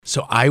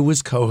So I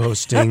was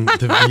co-hosting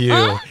The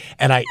View,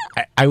 and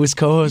I was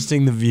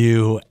co-hosting The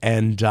View,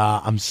 and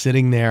I'm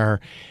sitting there,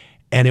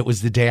 and it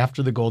was the day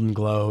after the Golden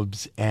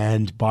Globes,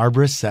 and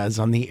Barbara says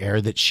on the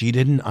air that she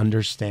didn't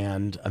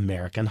understand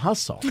American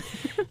Hustle.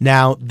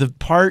 Now, the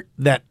part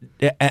that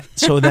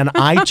so then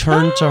I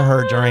turn to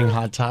her during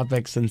Hot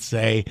Topics and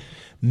say,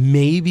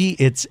 maybe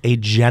it's a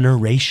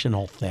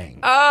generational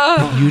thing.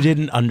 You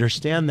didn't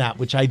understand that,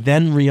 which I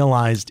then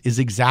realized is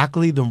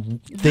exactly the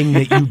thing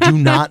that you do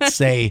not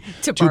say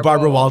to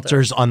Barbara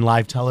Walters on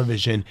live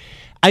television.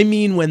 I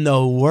mean, when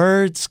the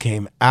words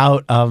came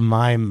out of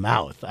my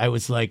mouth, I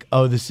was like,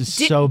 oh, this is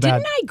so bad.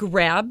 Didn't I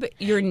grab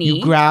your knee?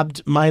 You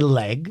grabbed my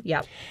leg.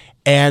 Yep.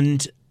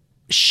 And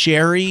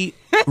Sherry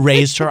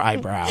raised her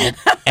eyebrow.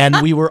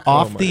 And we were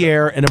off the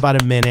air in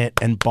about a minute,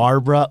 and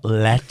Barbara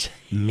let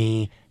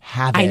me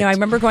have it. I know. I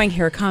remember going,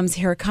 here it comes,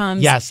 here it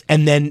comes. Yes.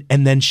 And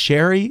then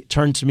Sherry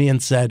turned to me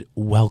and said,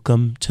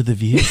 welcome to The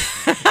View.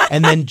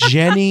 And then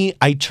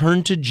I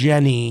turned to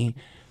Jenny,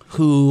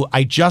 who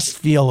I just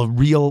feel a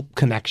real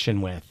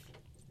connection with,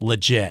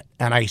 legit.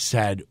 And I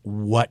said,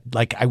 what?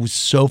 Like, I was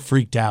so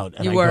freaked out.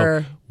 And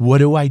go, what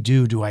do I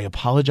do? Do I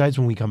apologize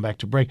when we come back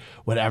to break?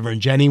 Whatever.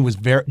 And Jenny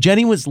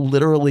was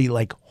literally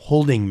like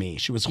holding me.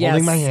 She was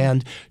holding my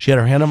hand. She had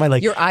her hand on my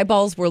leg. Your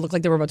eyeballs looked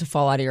like they were about to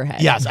fall out of your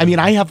head. Yes. I mean,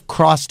 I have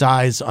crossed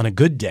eyes on a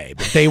good day,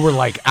 but they were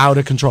like out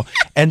of control.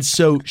 And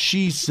so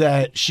she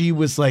said, she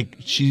was like,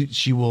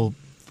 she will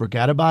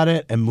forget about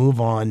it and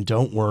move on.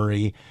 Don't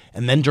worry.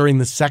 And then during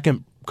the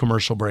second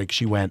commercial break,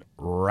 she went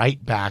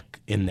right back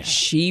in there.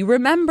 She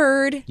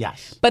remembered.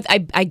 Yes. But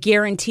I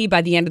guarantee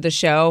by the end of the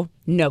show,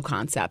 no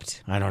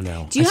concept. I don't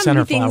know. Do you I have sent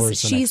her any things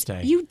flowers the next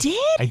day. You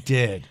did? I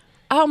did.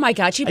 Oh my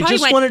God. She probably I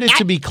just wanted it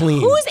to be clean.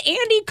 Who's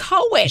Andy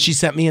Cohen? She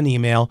sent me an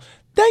email.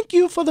 Thank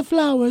you for the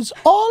flowers.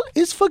 All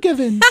is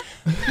forgiven.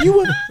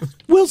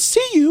 We'll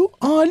see you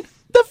on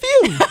The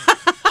View.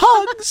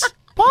 Hugs.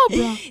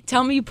 Barbara.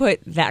 Tell me you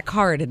put that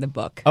card in the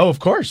book. Oh, of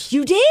course.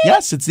 You did?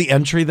 Yes, it's the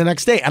entry the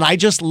next day. And I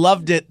just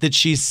loved it that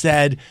she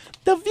said,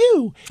 The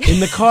View, in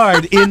the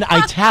card in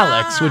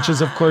italics, which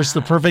is, of course,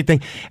 the perfect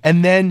thing.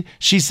 And then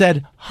she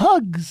said,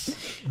 hugs,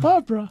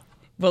 Barbara.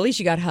 Well, at least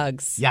you got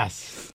hugs. Yes.